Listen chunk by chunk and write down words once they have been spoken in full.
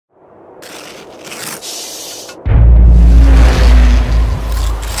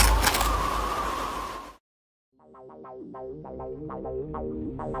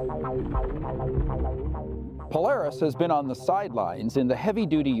Polaris has been on the sidelines in the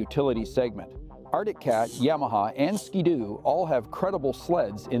heavy-duty utility segment. Arctic Cat, Yamaha, and Ski-Doo all have credible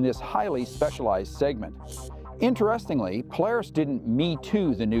sleds in this highly specialized segment. Interestingly, Polaris didn't Me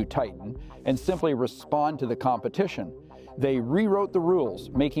Too the new Titan and simply respond to the competition. They rewrote the rules,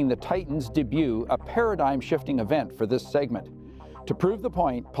 making the Titan's debut a paradigm-shifting event for this segment. To prove the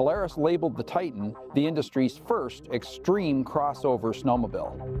point, Polaris labeled the Titan the industry's first extreme crossover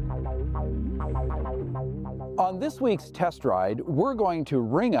snowmobile. On this week's test ride, we're going to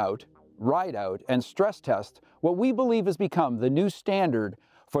ring out, ride out, and stress test what we believe has become the new standard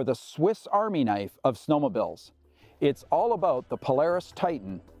for the Swiss Army knife of snowmobiles. It's all about the Polaris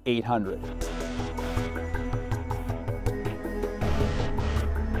Titan 800.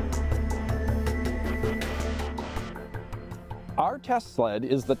 Our test sled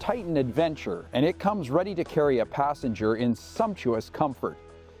is the Titan Adventure, and it comes ready to carry a passenger in sumptuous comfort.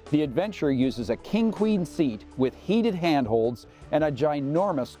 The Adventure uses a king-queen seat with heated handholds and a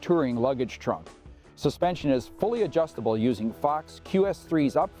ginormous touring luggage trunk. Suspension is fully adjustable using Fox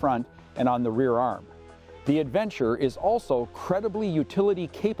QS3s up front and on the rear arm. The Adventure is also credibly utility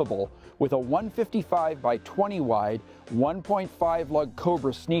capable with a 155 by 20 wide 1.5 lug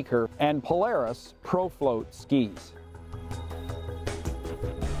Cobra sneaker and Polaris ProFloat skis.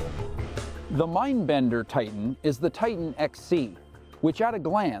 The Mindbender Titan is the Titan XC, which at a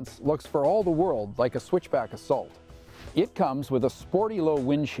glance looks for all the world like a switchback Assault. It comes with a sporty low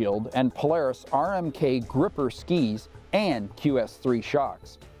windshield and Polaris RMK gripper skis and QS3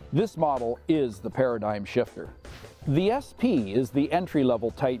 shocks. This model is the paradigm shifter. The SP is the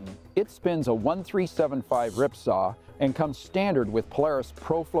entry-level Titan. It spins a 1375 ripsaw and comes standard with Polaris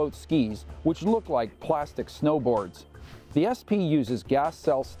ProFloat skis, which look like plastic snowboards. The SP uses gas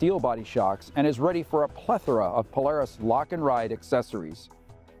cell steel body shocks and is ready for a plethora of Polaris lock and ride accessories.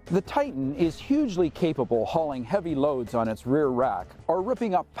 The Titan is hugely capable hauling heavy loads on its rear rack or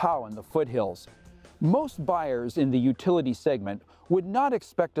ripping up POW in the foothills. Most buyers in the utility segment would not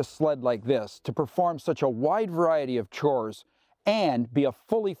expect a sled like this to perform such a wide variety of chores and be a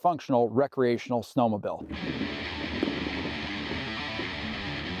fully functional recreational snowmobile.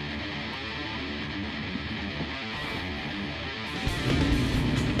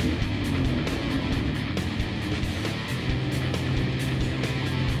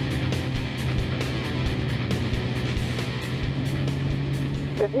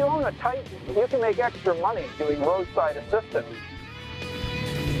 If you own a Titan, you can make extra money doing roadside assistance.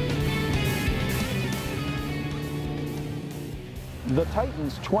 The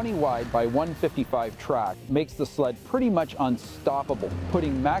Titan's 20 wide by 155 track makes the sled pretty much unstoppable,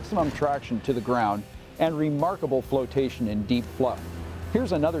 putting maximum traction to the ground and remarkable flotation in deep fluff.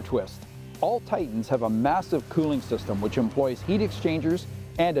 Here's another twist. All Titans have a massive cooling system which employs heat exchangers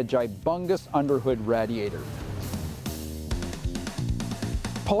and a gibungous underhood radiator.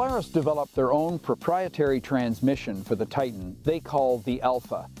 Polaris developed their own proprietary transmission for the Titan they call the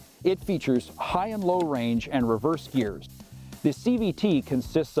Alpha. It features high and low range and reverse gears. The CVT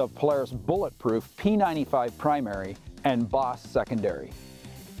consists of Polaris bulletproof P95 primary and Boss secondary.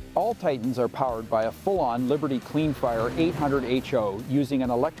 All Titans are powered by a full-on Liberty Cleanfire 800 HO using an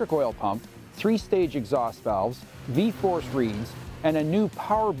electric oil pump, 3-stage exhaust valves, V-force reeds, and a new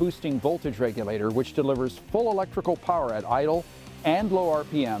power boosting voltage regulator which delivers full electrical power at idle and low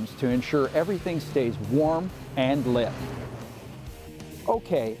RPMs to ensure everything stays warm and lit.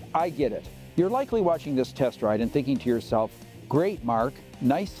 Okay, I get it. You're likely watching this test ride and thinking to yourself, great Mark,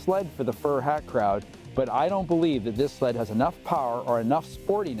 nice sled for the fur hat crowd, but I don't believe that this sled has enough power or enough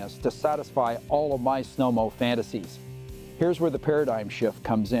sportiness to satisfy all of my snowmo fantasies. Here's where the paradigm shift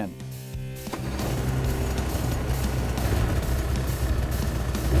comes in.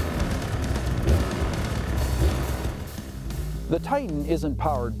 The Titan isn't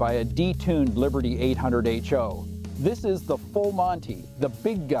powered by a detuned Liberty 800 HO. This is the Full Monty, the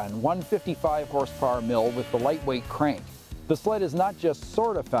big gun 155 horsepower mill with the lightweight crank. The sled is not just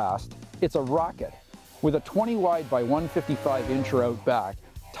sort of fast, it's a rocket. With a 20 wide by 155 incher out back,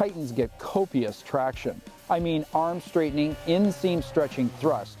 Titans get copious traction. I mean arm straightening, inseam stretching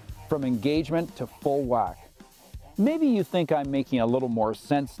thrust from engagement to full whack. Maybe you think I'm making a little more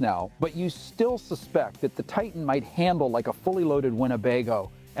sense now, but you still suspect that the Titan might handle like a fully loaded Winnebago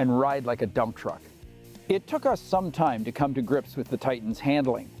and ride like a dump truck. It took us some time to come to grips with the Titan's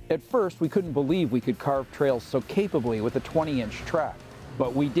handling. At first, we couldn't believe we could carve trails so capably with a 20-inch track,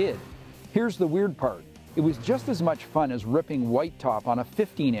 but we did. Here's the weird part. It was just as much fun as ripping white top on a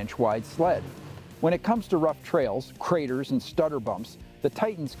 15-inch wide sled. When it comes to rough trails, craters, and stutter bumps, the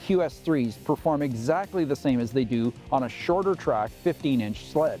Titan's QS3s perform exactly the same as they do on a shorter track 15-inch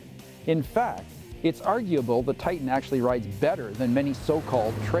sled. In fact, it's arguable the Titan actually rides better than many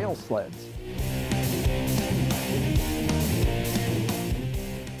so-called trail sleds.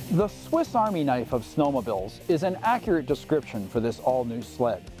 The Swiss Army knife of snowmobiles is an accurate description for this all-new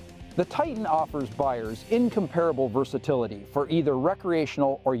sled. The Titan offers buyers incomparable versatility for either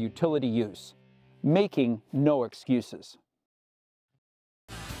recreational or utility use, making no excuses.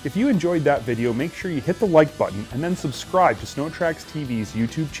 If you enjoyed that video, make sure you hit the like button and then subscribe to SnowTrax TV's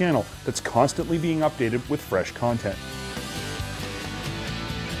YouTube channel that's constantly being updated with fresh content.